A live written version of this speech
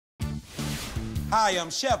Hi, I'm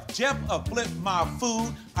Chef Jeff of Flip My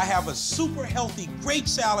Food. I have a super healthy, great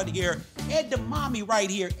salad here. Edamame right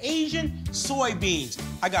here, Asian soybeans.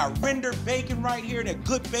 I got rendered bacon right here, that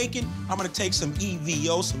good bacon. I'm gonna take some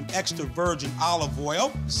EVO, some extra virgin olive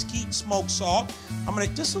oil, mesquite smoked salt. I'm gonna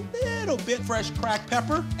just a little bit fresh cracked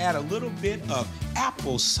pepper, add a little bit of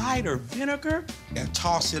apple cider vinegar, and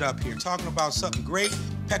toss it up here. Talking about something great,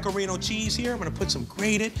 pecorino cheese here. I'm gonna put some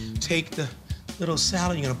grated, take the little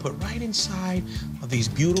salad you're gonna put right inside of these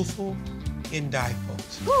beautiful Endive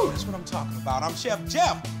folks. Woo, that's what I'm talking about. I'm Chef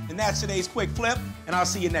Jeff, and that's today's Quick Flip, and I'll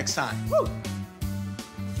see you next time. Woo.